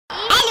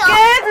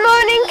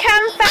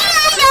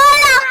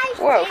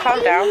Whoa,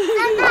 calm down. Wow.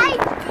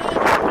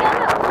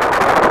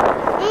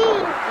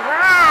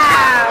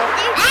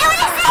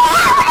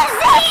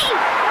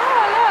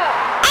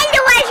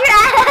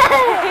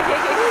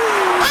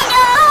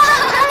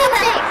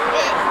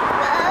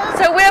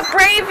 So we're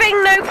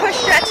braving no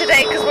pushchair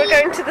today because we're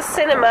going to the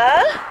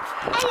cinema.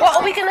 What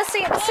are we going to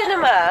see at the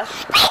cinema?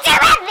 Peter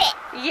Rabbit!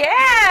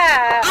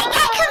 Yeah! I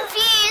get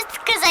confused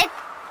because I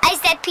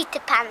said Peter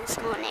Pan this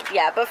morning.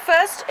 Yeah, but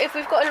first, if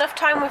we've got enough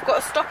time, we've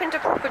got to stop into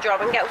Proper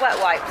Job and get wet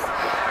wipes.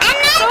 And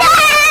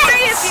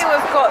Three of you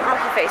have got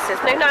monkey faces.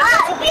 No,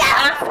 Nando's will be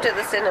after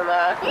the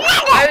cinema.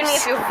 Nando's. Only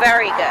if you're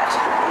very good.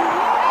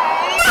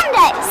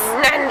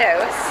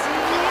 Nando's.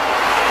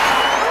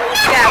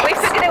 Yeah, we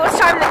figured it was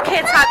time the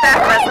kids had their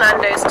first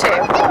Nando's too.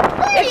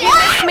 If you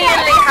miss me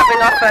and Lee having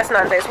our first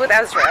Nando's with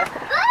Ezra,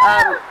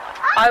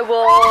 I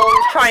will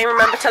try and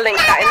remember to link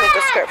that in the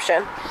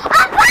description.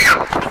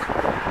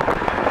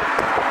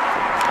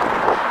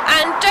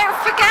 And don't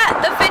forget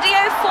the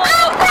video for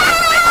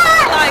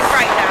live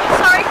right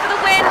now. Sorry for the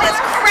wind, it's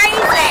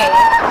crazy.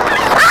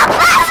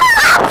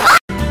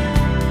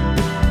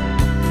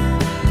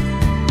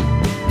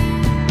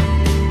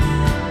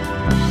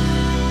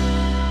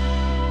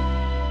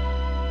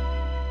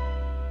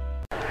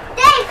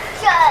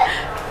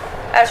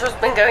 Ezra's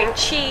been going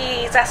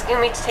cheese, asking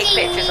me to take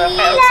pictures of him.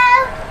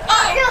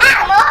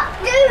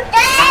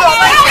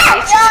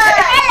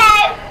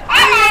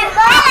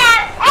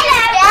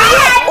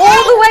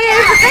 All the way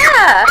over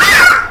there.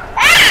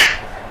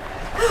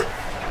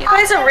 You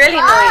guys are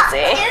really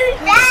noisy.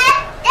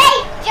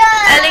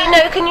 Ellie,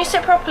 no, can you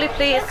sit properly,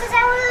 please?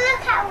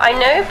 I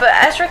know, but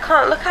Ezra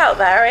can't look out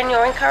there, and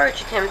you're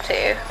encouraging him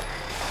to.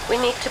 We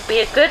need to be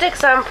a good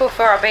example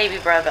for our baby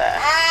brother.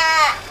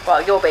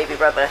 Well, your baby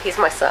brother. He's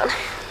my son.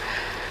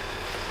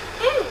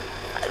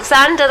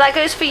 Xander, that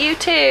goes for you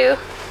too.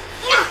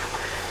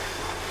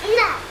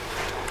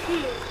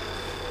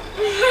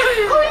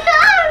 Oh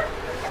no!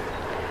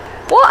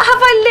 What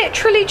have I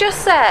literally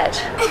just said?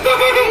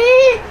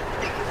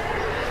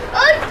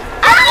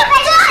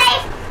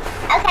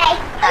 Okay.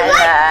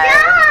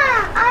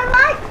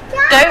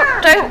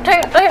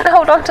 Don't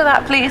hold on to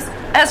that, please.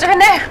 Ezra,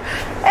 no.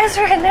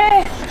 Ezra,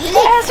 no.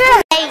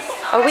 Ezra.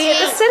 Are we at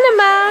the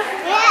cinema?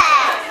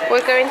 Yeah.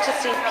 We're going to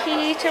see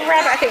Peter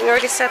Rabbit. I think we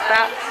already said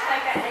that.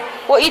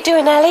 What are you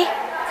doing, Ellie?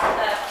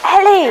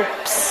 Ellie!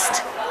 Psst!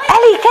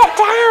 Ellie, get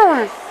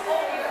down!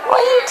 What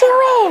are you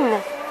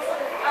doing?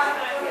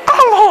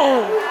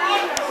 Ellie!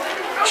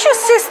 What's your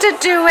sister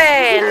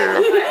doing?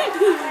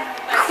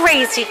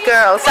 Crazy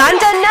girl.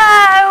 Xander,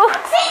 no!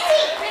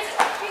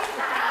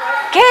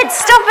 Kids,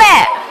 stop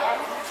it!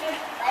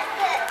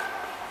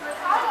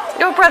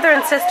 Your brother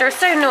and sister are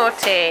so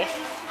naughty.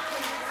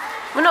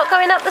 We're not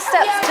going up the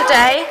steps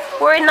today.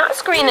 We're in that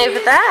screen over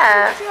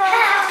there.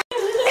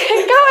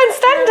 Go and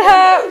stand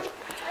up.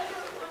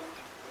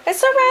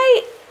 It's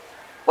alright.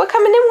 We're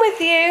coming in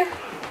with you.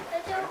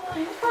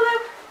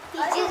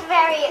 He's just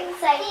very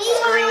excited.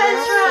 Screen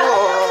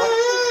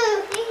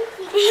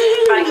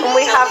 4. And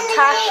we have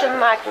Tash and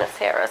Magnus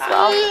here as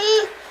well.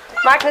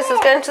 Magnus is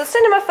going to the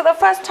cinema for the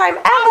first time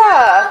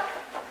ever.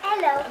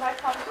 Hello. I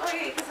can't follow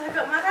you because I've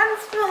got my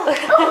hands full.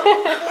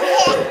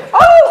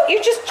 Oh,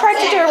 you just tried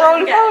to do a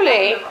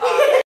roly-poly.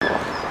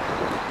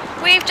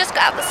 We've just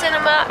got out the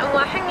cinema and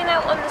we're hanging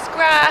out on this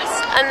grass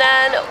and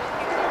then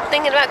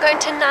thinking about going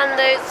to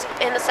Nando's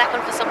in a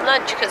second for some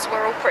lunch because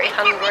we're all pretty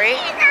hungry.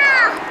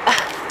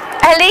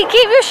 Ellie,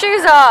 keep your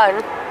shoes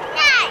on.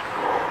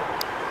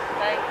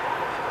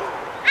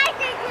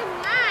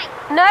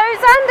 No,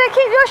 Xander,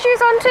 keep your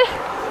shoes on too.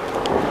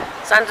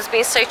 Xander's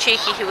being so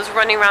cheeky, he was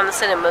running around the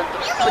cinema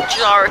the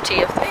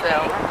majority of the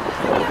film.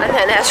 And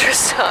then Ezra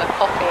started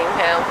copying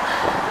him.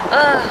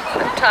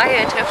 I'm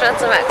tired. I've done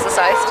some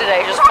exercise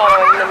today, just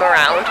following them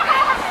around.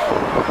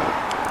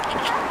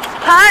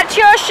 Put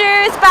your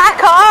shoes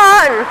back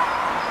on!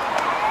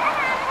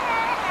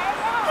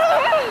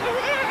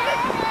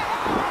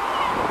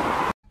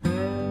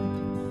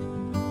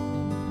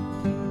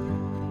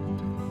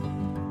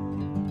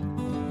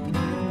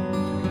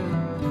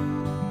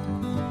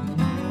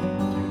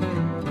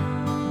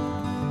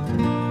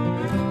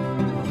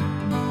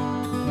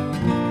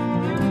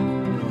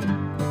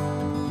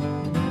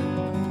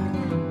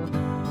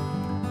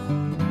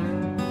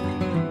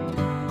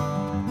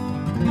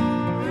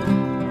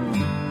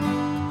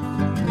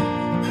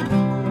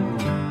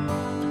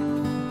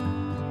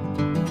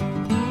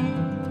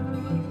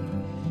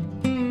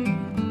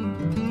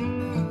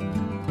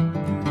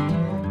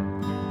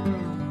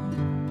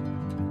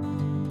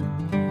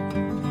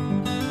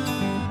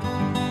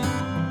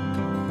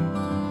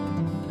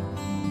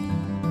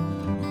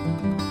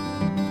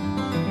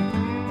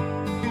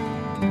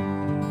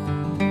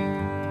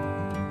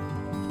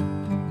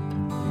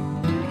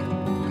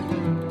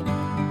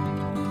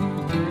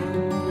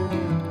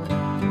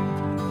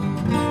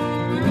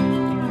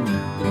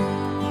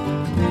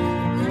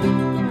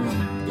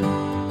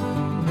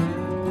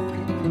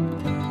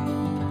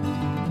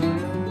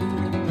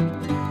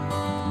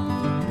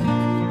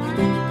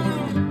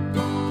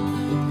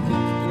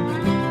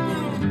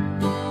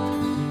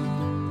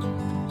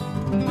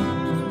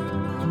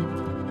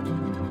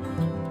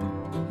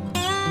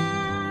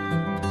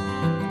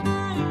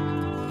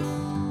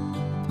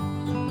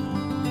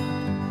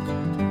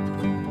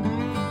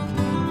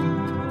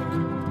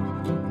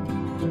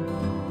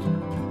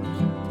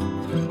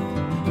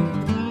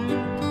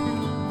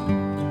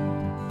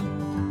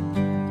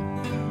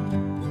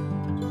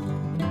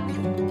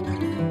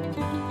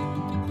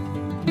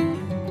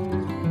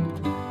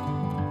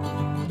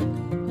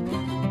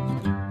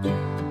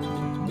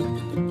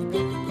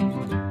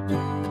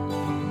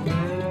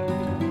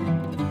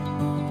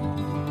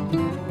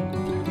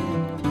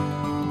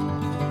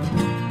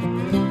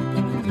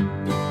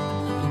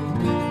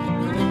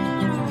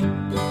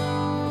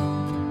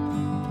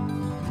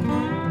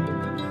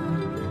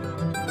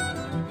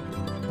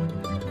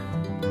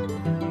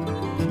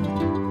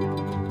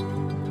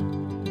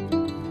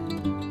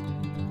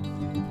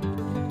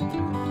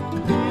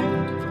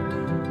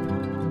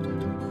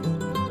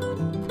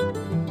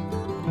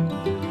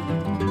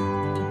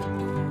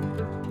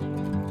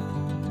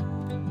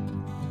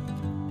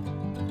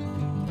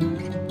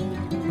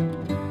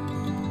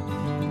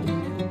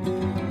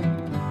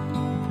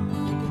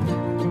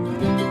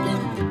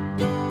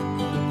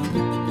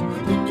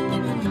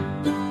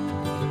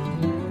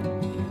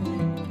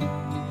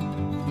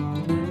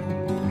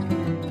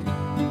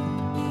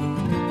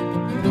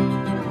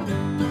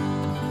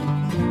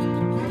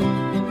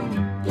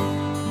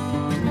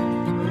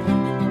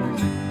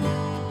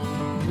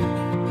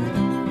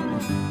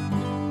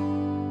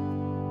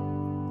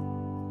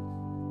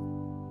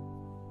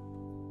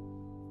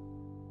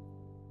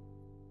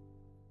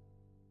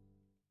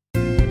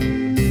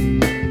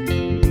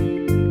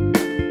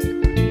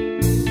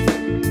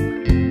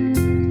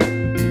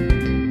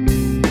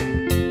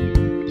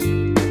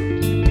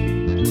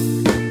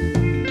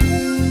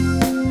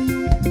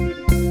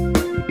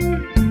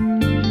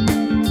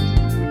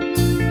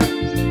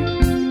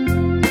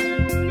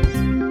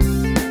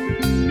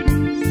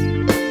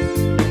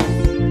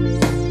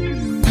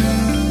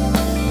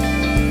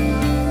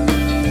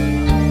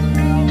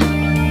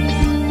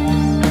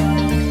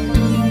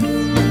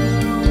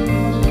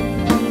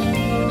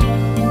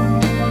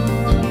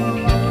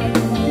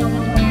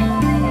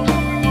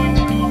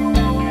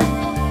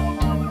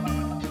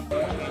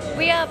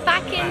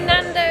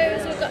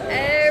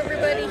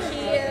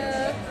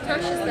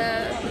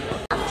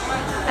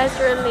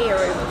 Ezra and Leah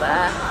over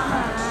there.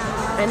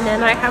 And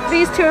then I have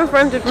these two in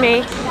front of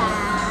me.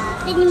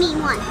 Didn't mean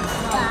one.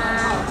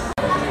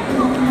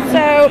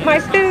 So my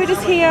food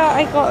is here.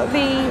 I got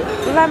the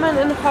lemon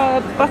and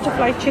herb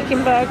butterfly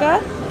chicken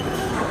burger.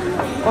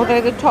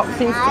 Although the top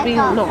seems to be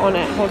not on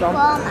it. Hold on.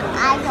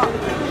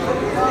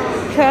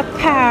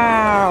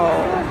 Kapow!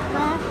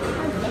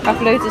 I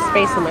have loads of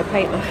space on my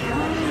plate now.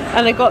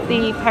 And I got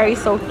the peri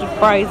salted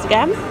fries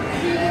again.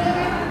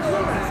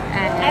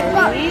 I've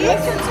got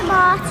little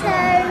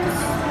tomatoes,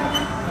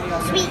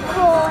 sweet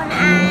corn,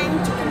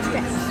 and chicken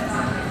strips.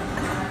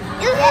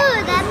 Ooh,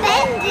 they're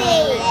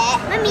bendy.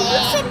 Mummy, you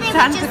said they were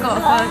Santa just got a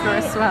burger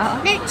as well.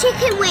 No,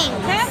 chicken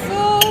wings.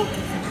 Careful!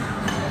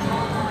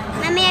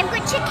 Mummy, I've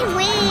got chicken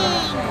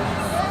wings.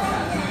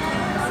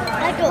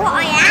 I got what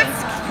I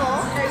asked for.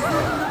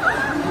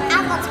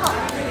 And the top.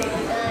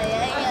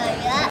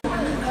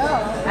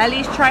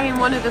 Ellie's trying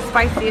one of the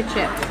spicier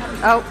chips.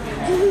 Oh,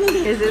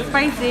 is it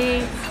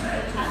spicy?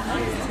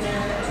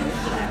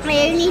 I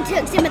only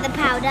took some of the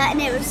powder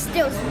and it was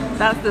still...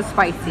 That's the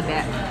spicy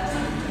bit.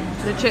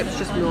 The chip's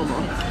just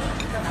normal.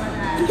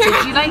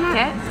 Did you like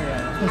it?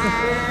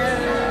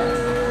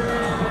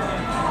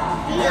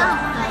 Yeah.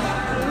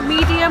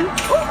 Medium?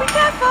 Oh, be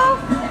careful!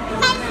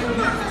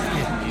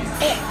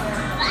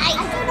 I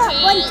do not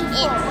want a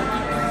fork.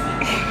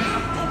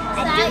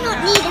 I do not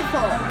need a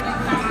fork.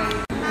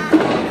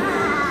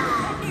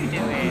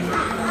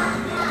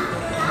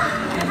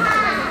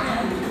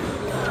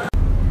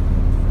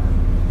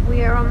 We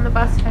are on the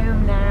bus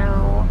home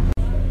now.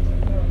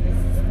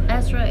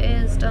 Ezra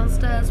is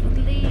downstairs with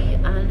Lee,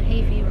 and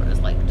hay fever is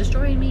like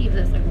destroying me even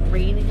though it's like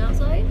raining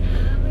outside.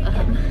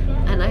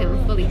 And I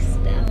am fully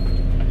stuffed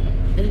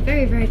and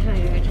very, very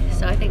tired.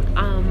 So I think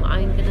I'm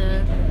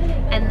gonna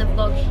end the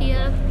vlog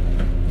here.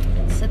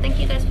 So thank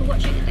you guys for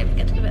watching. Don't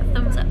forget to give it a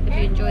thumbs up if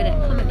you enjoyed it.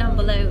 Comment down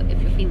below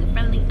if you're feeling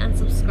friendly, and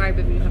subscribe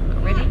if you haven't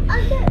already.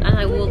 And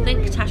I will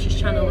link Tasha's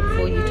channel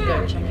for you to go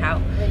and check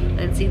out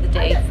and see the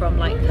day from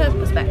like her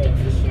perspective.